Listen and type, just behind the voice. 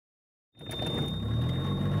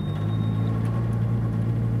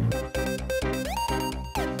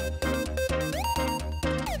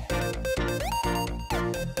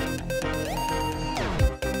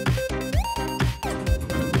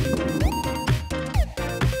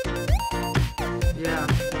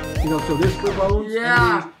You know, so this for bones,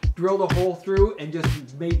 Yeah. and we drilled a hole through and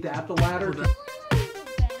just made that the ladder.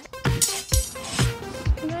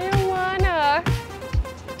 I don't wanna.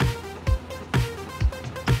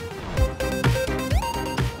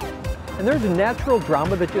 And there's a natural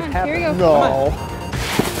drama that just happens. Here we go. No.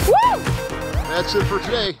 Woo! That's it for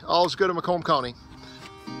today. All's good in Macomb County.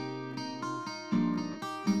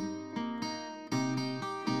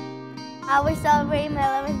 Are we celebrating my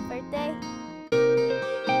 11th birthday?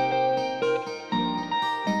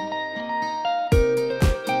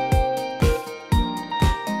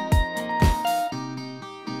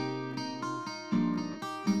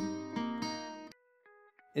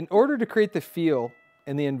 In order to create the feel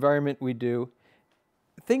and the environment we do,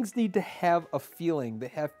 things need to have a feeling. They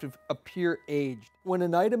have to appear aged. When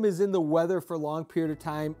an item is in the weather for a long period of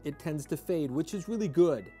time, it tends to fade, which is really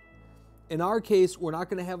good. In our case, we're not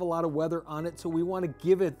going to have a lot of weather on it, so we want to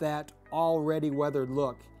give it that already weathered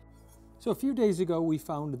look. So a few days ago, we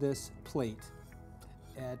found this plate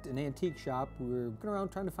at an antique shop. We were going around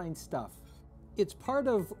trying to find stuff. It's part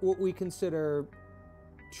of what we consider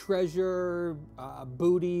treasure,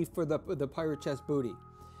 booty for the pirate chest booty.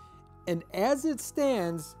 And as it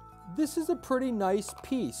stands, this is a pretty nice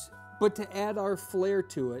piece. But to add our flair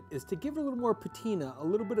to it is to give it a little more patina, a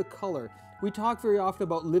little bit of color. We talk very often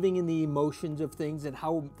about living in the emotions of things and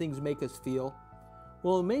how things make us feel.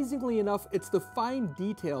 Well, amazingly enough, it's the fine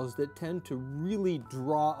details that tend to really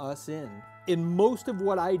draw us in. In most of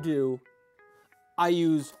what I do, I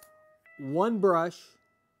use one brush.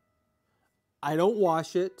 I don't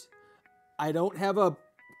wash it. I don't have a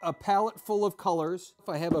palette full of colors.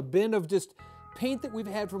 I have a bin of just paint that we've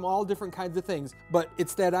had from all different kinds of things. But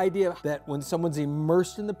it's that idea that when someone's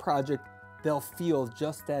immersed in the project, they'll feel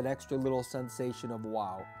just that extra little sensation of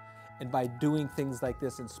wow. And by doing things like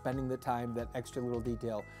this and spending the time, that extra little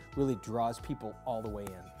detail really draws people all the way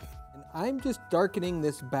in. And I'm just darkening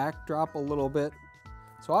this backdrop a little bit.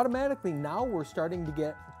 So automatically now we're starting to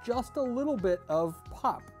get just a little bit of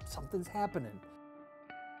pop. Something's happening.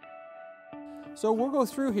 So we'll go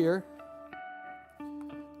through here.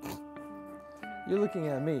 You're looking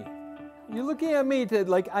at me. You're looking at me to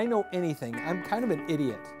like I know anything. I'm kind of an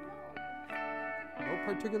idiot. No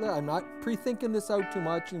particular, I'm not pre-thinking this out too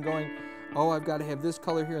much and going, oh, I've got to have this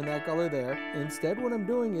color here and that color there. Instead, what I'm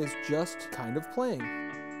doing is just kind of playing.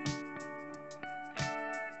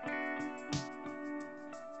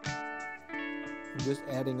 I'm just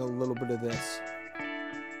adding a little bit of this.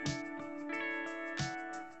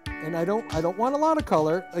 And I don't want a lot of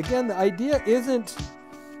color. Again, the idea isn't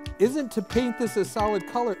to paint this a solid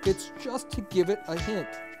color, it's just to give it a hint.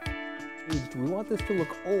 We want this to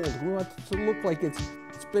look old. We want it to look like it's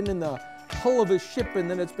been in the hull of a ship and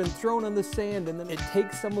then it's been thrown on the sand, and then it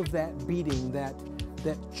takes some of that beating, that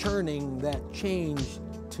churning, that change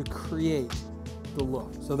to create the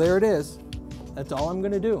look. So there it is. That's all I'm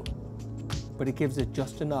gonna do. But it gives it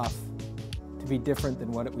just enough to be different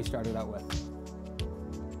than what we started out with.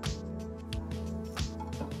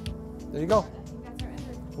 There you go.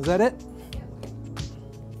 Was that it?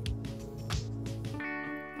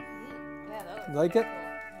 You like it?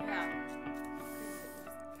 Yeah.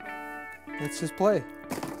 Let's just play.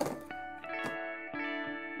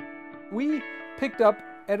 We picked up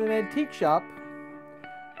at an antique shop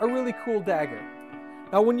a really cool dagger.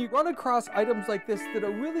 Now when you run across items like this that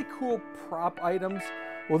are really cool prop items,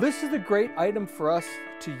 well, this is a great item for us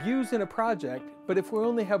to use in a project, but if we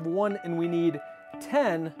only have one and we need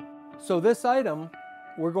 10, so this item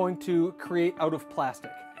we're going to create out of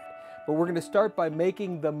plastic. But we're going to start by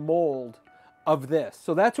making the mold of this.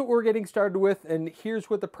 So that's what we're getting started with, and here's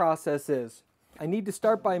what the process is. I need to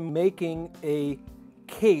start by making a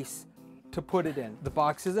case to put it in. The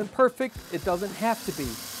box isn't perfect, it doesn't have to be.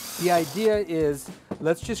 The idea is,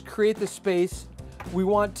 let's just create the space. We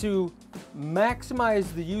want to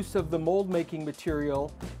maximize the use of the mold making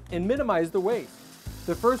material and minimize the waste.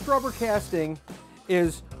 The first rubber casting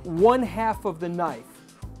is 1/2 of the knife.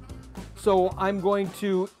 So I'm going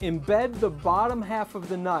to embed the bottom half of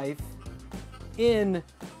the knife in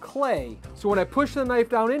clay. So when I push the knife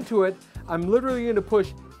down into it, I'm literally going to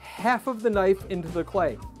push half of the knife into the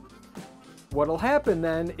clay. What'll happen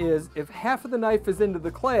then is if half of the knife is into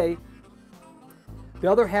the clay,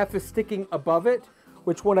 the other half is sticking above it,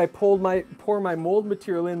 which when I pour my mold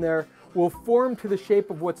material in there will form to the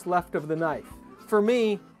shape of what's left of the knife. For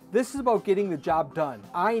me, this is about getting the job done.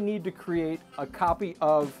 I need to create a copy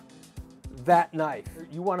of that knife.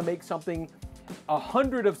 You want to make something,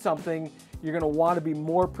 100 of something, you're going to want to be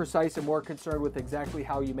more precise and more concerned with exactly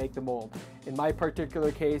how you make the mold. In my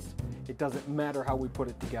particular case, it doesn't matter how we put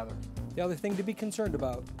it together. The other thing to be concerned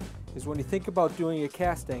about is when you think about doing a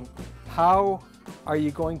casting, how are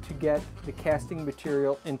you going to get the casting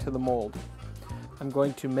material into the mold? I'm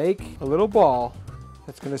going to make a little ball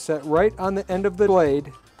that's going to set right on the end of the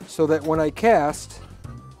blade so that when I cast,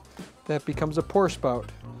 that becomes a pour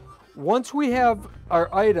spout. Once we have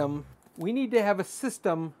our item, we need to have a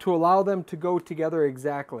system to allow them to go together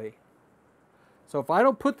exactly. So if I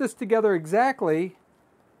don't put this together exactly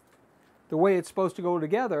the way it's supposed to go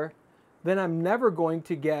together, then I'm never going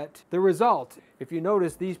to get the result. If you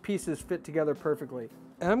notice, these pieces fit together perfectly.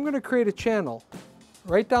 And I'm going to create a channel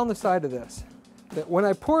right down the side of this, that when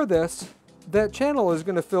I pour this, that channel is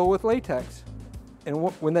going to fill with latex.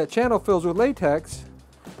 And when that channel fills with latex,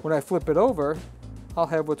 when I flip it over, I'll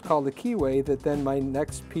have what's called a keyway that then my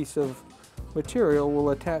next piece of material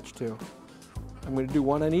will attach to. I'm going to do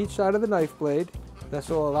one on each side of the knife blade. This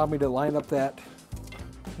will allow me to line up that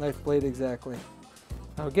knife blade exactly.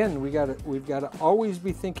 Now again, we've got to always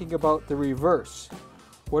be thinking about the reverse,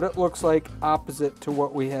 what it looks like opposite to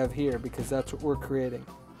what we have here, because that's what we're creating.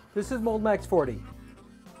 This is Mold Max 40.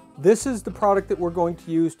 This is the product that we're going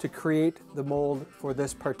to use to create the mold for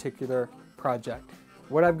this particular project.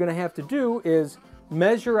 What I'm going to have to do is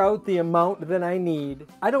measure out the amount that I need.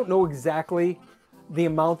 I don't know exactly the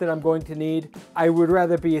amount that I'm going to need. I would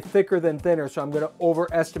rather be thicker than thinner, so I'm going to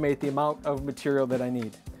overestimate the amount of material that I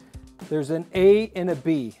need. There's an A and a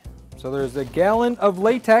B. So there's a gallon of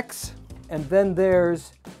latex, and then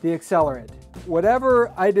there's the accelerant.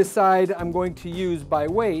 Whatever I decide I'm going to use by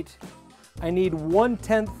weight, I need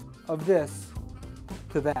 1/10 of this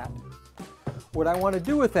to that. What I want to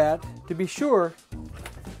do with that, to be sure,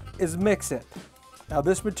 is mix it. Now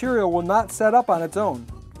this material will not set up on its own.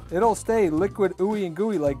 It'll stay liquid, ooey and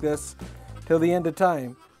gooey like this till the end of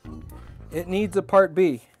time. It needs a part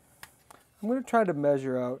B. I'm going to try to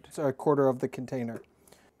measure out a quarter of the container.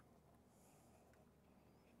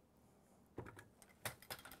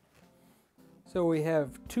 So we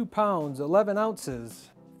have 2 pounds, 11 ounces,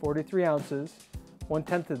 43 ounces.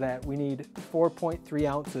 1/10 of that, we need 4.3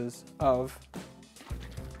 ounces of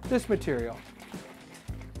this material.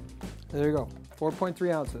 There you go,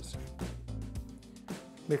 4.3 ounces.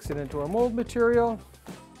 Mix it into our mold material,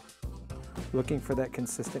 looking for that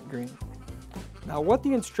consistent green. Now what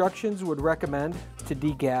the instructions would recommend is to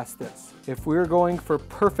degas this. If we're going for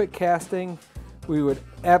perfect casting, we would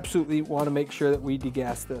absolutely want to make sure that we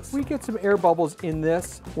degas this. If we get some air bubbles in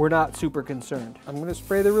this, we're not super concerned. I'm going to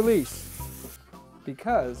spray the release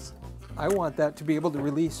because I want that to be able to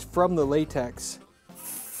release from the latex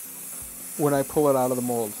when I pull it out of the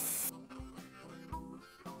mold.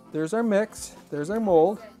 There's our mix, there's our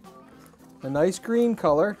mold, a nice green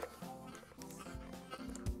color.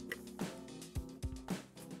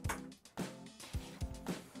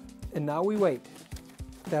 And now we wait.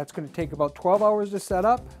 That's going to take about 12 hours to set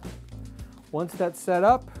up. Once that's set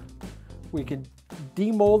up, we can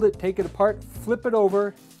demold it, take it apart, flip it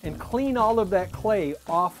over, and clean all of that clay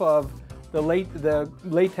off of the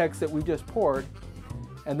latex that we just poured.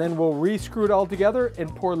 And then we'll re-screw it all together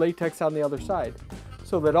and pour latex on the other side.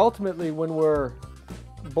 So that ultimately when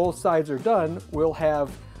both sides are done, we'll have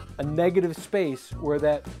a negative space where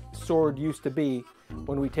that sword used to be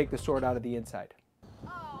when we take the sword out of the inside.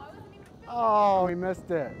 Oh, we missed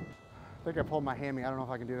it. I think I pulled my hammy. I don't know if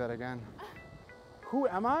I can do that again. Who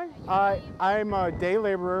am I? I'm a day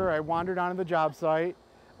laborer. I wandered onto the job site.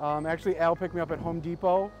 Actually, Al picked me up at Home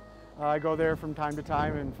Depot. I go there from time to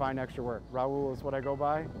time and find extra work. Raul is what I go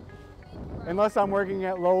by. Unless I'm working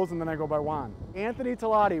at Lowe's and then I go by Juan. Anthony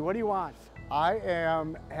Talati, what do you want? I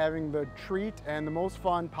am having the treat and the most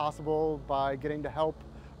fun possible by getting to help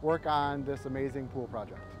work on this amazing pool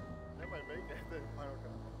project.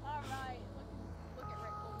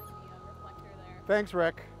 Thanks,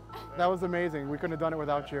 Rick. That was amazing. We couldn't have done it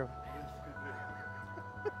without you.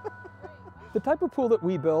 The type of pool that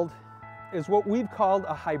we build is what we've called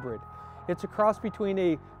a hybrid. It's a cross between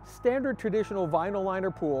a standard traditional vinyl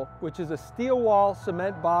liner pool, which is a steel wall,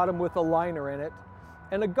 cement bottom with a liner in it,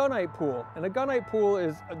 and a gunite pool. And a gunite pool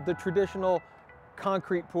is the traditional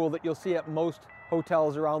concrete pool that you'll see at most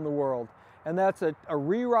hotels around the world. And that's a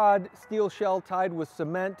re-rod steel shell tied with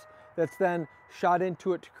cement that's then shot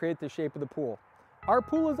into it to create the shape of the pool. Our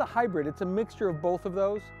pool is a hybrid. It's a mixture of both of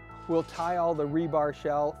those. We'll tie all the rebar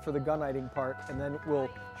shell for the guniting part, and then we'll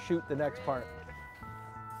shoot the next part.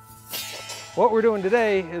 What we're doing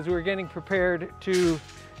today is we're getting prepared to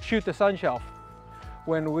shoot the sun shelf.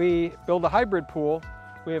 When we build a hybrid pool,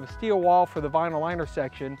 we have a steel wall for the vinyl liner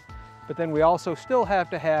section, but then we also still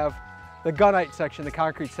have to have the gunite section, the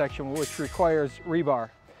concrete section, which requires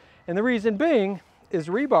rebar. And the reason being is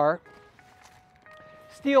rebar,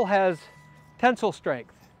 steel has tensile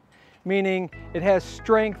strength. meaning it has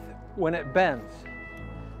strength when it bends,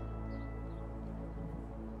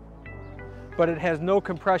 but it has no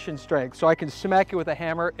compression strength. So I can smack it with a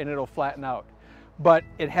hammer and it'll flatten out. But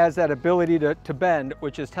it has that ability to bend,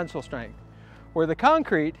 which is tensile strength. Where the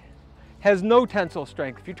concrete has no tensile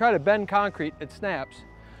strength. If you try to bend concrete, it snaps.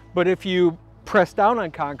 But if you press down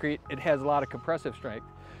on concrete, it has a lot of compressive strength.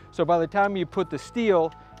 So by the time you put the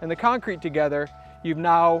steel and the concrete together, you've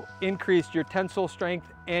now increased your tensile strength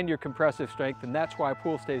and your compressive strength, and that's why a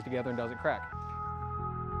pool stays together and doesn't crack.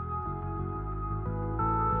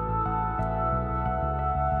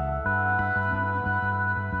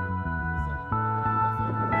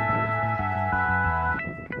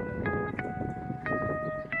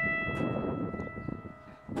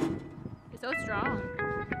 It's so strong.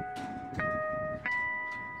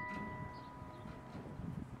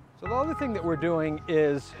 So the other thing that we're doing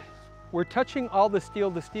is we're touching all the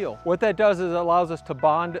steel to steel. What that does is it allows us to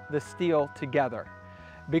bond the steel together.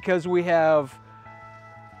 Because we have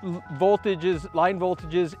voltages, line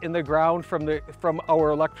voltages in the ground from our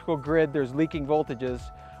electrical grid, there's leaking voltages.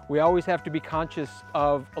 We always have to be conscious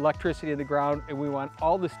of electricity in the ground, and we want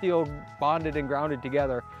all the steel bonded and grounded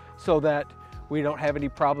together so that we don't have any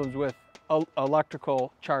problems with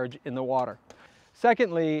electrical charge in the water.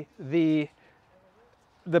 Secondly, the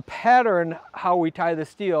pattern, how we tie the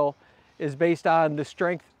steel, is based on the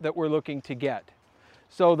strength that we're looking to get.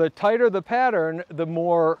 So the tighter the pattern, the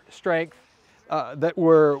more strength that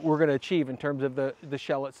we're going to achieve in terms of the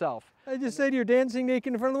shell itself. I just said you're dancing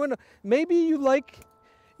naked in front of the window. Maybe you like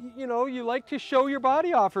to show your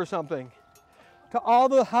body off or something to all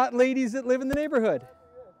the hot ladies that live in the neighborhood.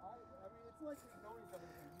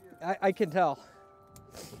 I can tell.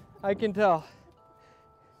 I can tell.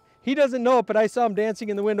 He doesn't know it, but I saw him dancing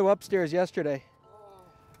in the window upstairs yesterday.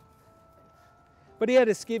 But he had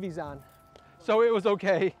his skivvies on, so it was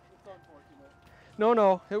okay.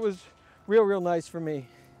 No, it was real nice for me.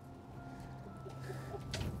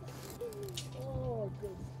 Oh,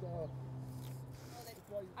 good stuff.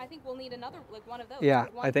 I think we'll need another, like one of those. Yeah,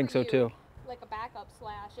 like one I think for so you, too. Like a backup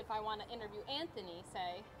slash if I want to interview Anthony,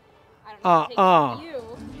 say. I don't know, take you.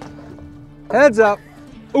 Heads up.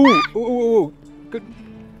 Ooh. Good.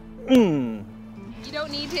 You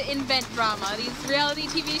don't need to invent drama. These reality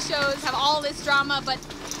TV shows have all this drama, but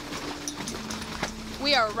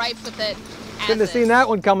we are rife with it. Couldn't have seen that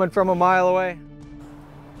one coming from a mile away.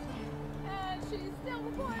 And she's still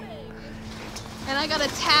recording. And I got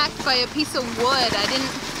attacked by a piece of wood.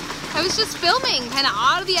 I was just filming, kind of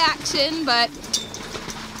out of the action, but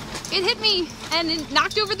it hit me and it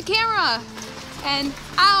knocked over the camera. And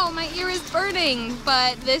ow, my ear is burning.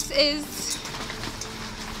 But this is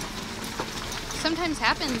sometimes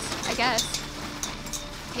happens, I guess.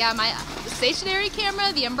 Yeah, my stationary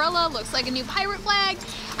camera, the umbrella, looks like a new pirate flag.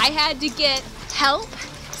 I had to get help,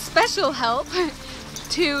 special help,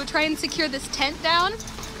 to try and secure this tent down.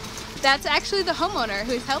 That's actually the homeowner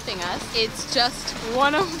who's helping us. It's just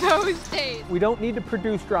one of those days. We don't need to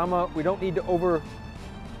produce drama. We don't need to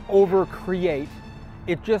over create.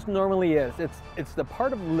 It just normally is. It's the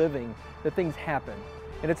part of living that things happen.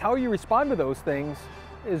 And it's how you respond to those things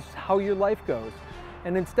is how your life goes.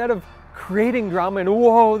 And instead of creating drama and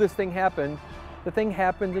whoa, this thing happened, the thing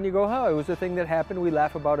happens and you go, oh, it was a thing that happened, we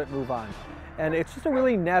laugh about it, move on. And it's just a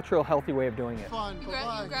really natural, healthy way of doing it. Fun. You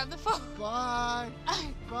grab the phone. Bye.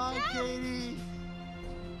 Bye, Katie.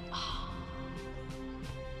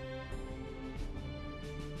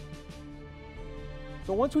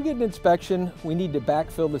 So once we get an inspection, we need to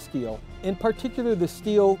backfill the steel. In particular, the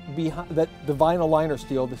steel behind the vinyl liner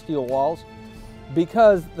steel, the steel walls,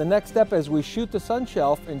 because the next step as we shoot the sun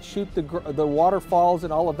shelf and shoot the waterfalls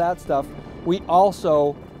and all of that stuff, we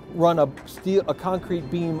also run a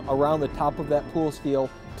concrete beam around the top of that pool steel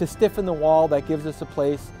to stiffen the wall. That gives us a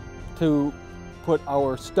place to put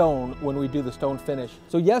our stone when we do the stone finish.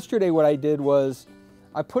 So yesterday what I did was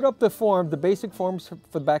I put up the basic forms for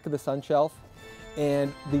the back of the sun shelf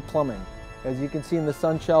and the plumbing. As you can see in the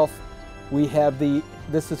sun shelf, we have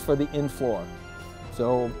this is for the in-floor.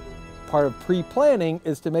 So part of pre-planning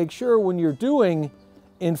is to make sure when you're doing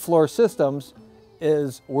in-floor systems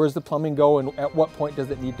is where's the plumbing go and at what point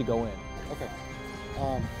does it need to go in. Okay.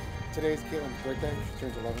 Today's Caitlin's birthday. She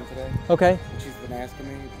turns 11 today. Okay. And she's been asking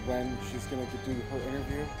me when she's going to do her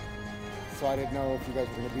interview. So I didn't know if you guys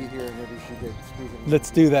were going to be here and maybe she could squeeze in.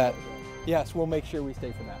 Let's do that. Yes, we'll make sure we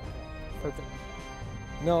stay for that. Perfect.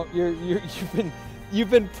 No,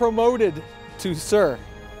 you've been promoted to sir.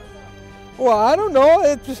 Well, I don't know.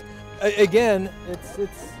 It's just, again,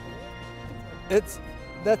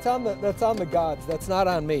 that's on the gods. That's not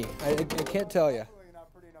on me. I can't tell you.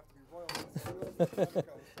 Not pretty enough to be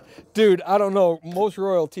Dude, I don't know. Most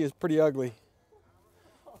royalty is pretty ugly.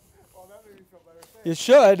 You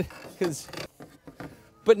should,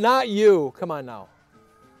 but not you. Come on now.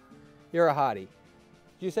 You're a hottie.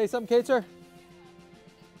 Did you say something, Kater?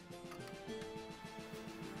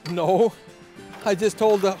 No. I just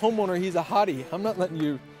told the homeowner he's a hottie. I'm not letting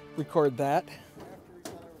you record that.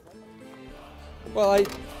 Well,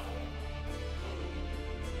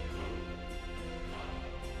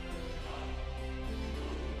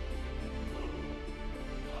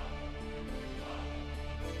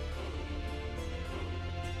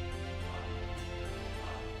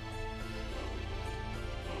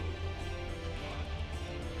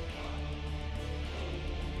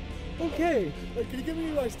 okay. Can you give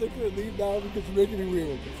me my sticker and leave now because you're making me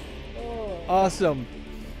weird? Oh. Awesome.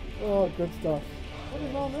 Oh, good stuff. What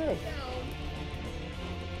is on this?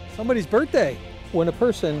 Somebody's birthday. When a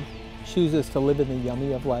person chooses to live in the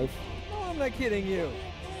yummy of life. No, I'm not kidding you.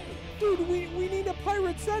 Dude, we need a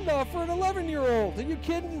pirate send-off for an 11-year-old. Are you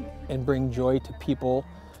kidding? And bring joy to people,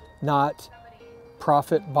 not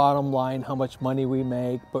profit bottom line, how much money we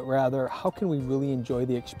make, but rather, how can we really enjoy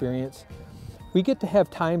the experience? We get to have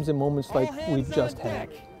times and moments like we've just had.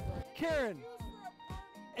 Karen,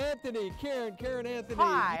 Anthony, Karen, Anthony.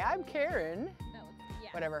 Hi, I'm Karen.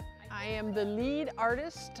 Whatever. I am the lead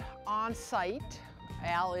artist on site.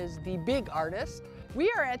 Al is the big artist. We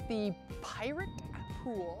are at the Pirate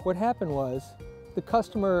Pool. What happened was, the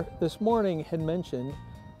customer this morning had mentioned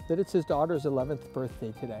that it's his daughter's 11th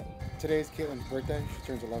birthday today. Today's Caitlin's birthday. She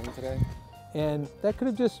turns 11 today. And that could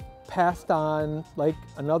have just passed on like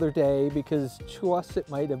another day, because to us it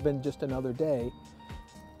might have been just another day.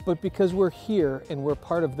 But because we're here and we're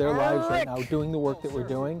part of their lives right now doing the work that we're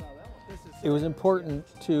doing, it was important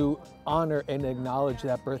to honor and acknowledge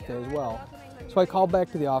that birthday as well. So I called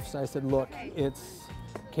back to the office and I said, look, it's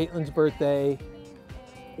Caitlin's birthday.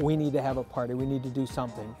 We need to have a party. We need to do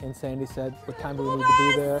something. And Sandy said, what time do we need to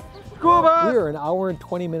be there? We are an hour and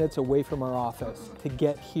 20 minutes away from our office to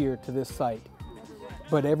get here to this site.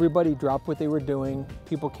 But everybody dropped what they were doing.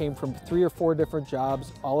 People came from 3 or 4 different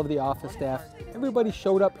jobs, all of the office staff. Everybody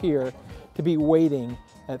showed up here to be waiting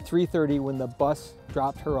at 3:30 when the bus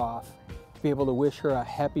dropped her off, to be able to wish her a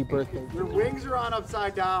happy birthday. Your wings are on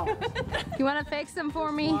upside down. You want to fix them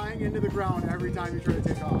for me? Flying into the ground every time you try to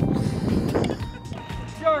take off.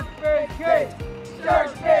 Shark Bait Cake!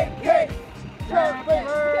 Shark Bait Cake! Shark Bait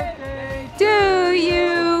Birthday To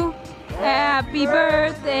you. Happy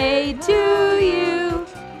birthday to you.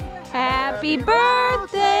 Happy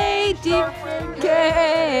birthday, dear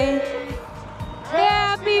Kay.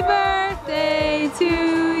 Happy birthday to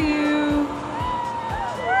you.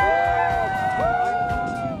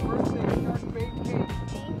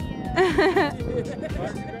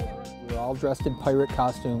 We're all dressed in pirate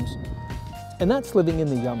costumes, and that's living in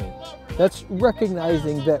the yummy. That's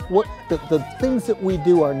recognizing that the things that we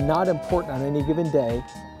do are not important on any given day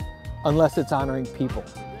unless it's honoring people.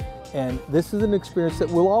 And this is an experience that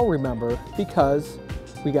we'll all remember because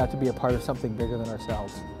we got to be a part of something bigger than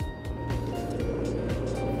ourselves.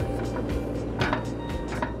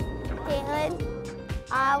 Caitlin,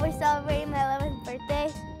 we're celebrating my 11th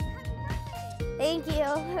birthday. Thank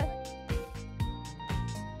you.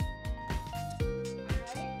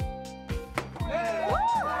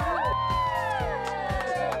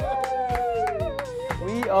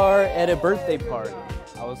 We are at a birthday party.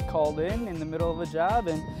 I was called in the middle of a job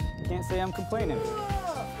and can't say I'm complaining.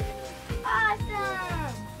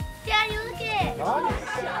 Awesome! Daddy, look at it!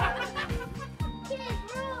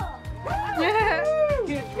 Kids rule!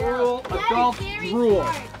 Kids rule, adults Daddy, rule.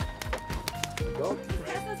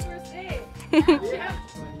 That's his first day. Did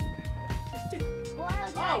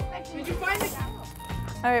you find it?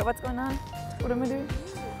 All right, what's going on? What am I doing?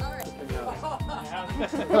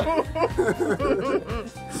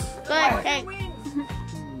 Good, thanks.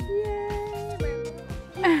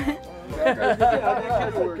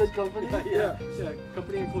 Good company. Yeah,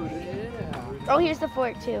 company included. Yeah. Oh, here's the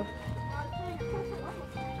fork too.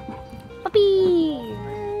 Puppy!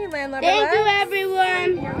 Thank you,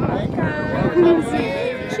 everyone.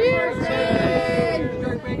 Cheers!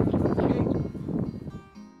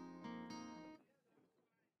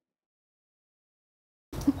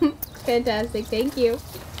 Fantastic, thank you.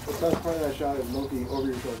 The best part of that shot is Loki over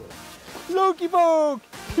your shoulder. Loki Boke!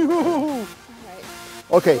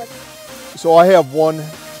 Okay, so I have one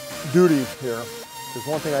duty here. There's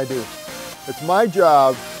one thing I do. It's my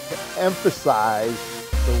job to emphasize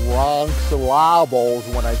the wrong syllables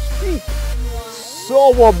when I speak.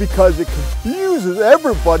 So well, because it confuses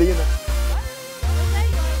everybody.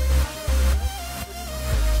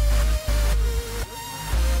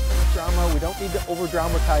 don't need to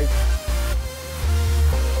over-dramatize.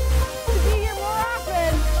 To be here more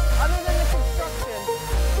often, other than the construction.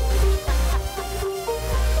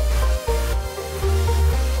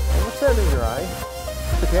 What's that in your eye?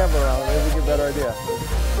 Put the camera around, maybe we get a better idea.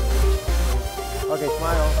 Okay,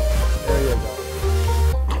 smile. There you go.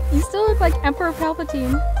 You still look like Emperor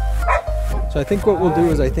Palpatine. So I think what we'll do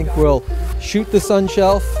is I think we'll shoot the sun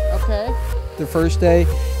shelf Okay. the first day,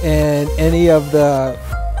 and any of the,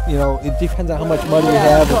 you know, it depends on how much money we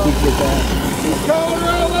have if we get that.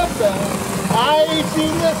 I ain't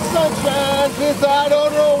seen the sunshine since I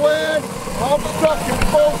don't know when. I'm stuck in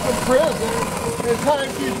Folsom Prison, and time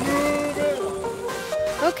keeps moving.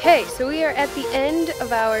 Okay, so we are at the end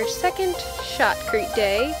of our second shotcrete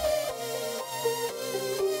day.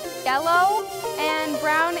 Yellow and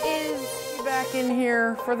brown is Back in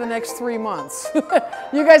here for the next 3 months.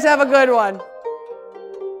 You guys have a good one.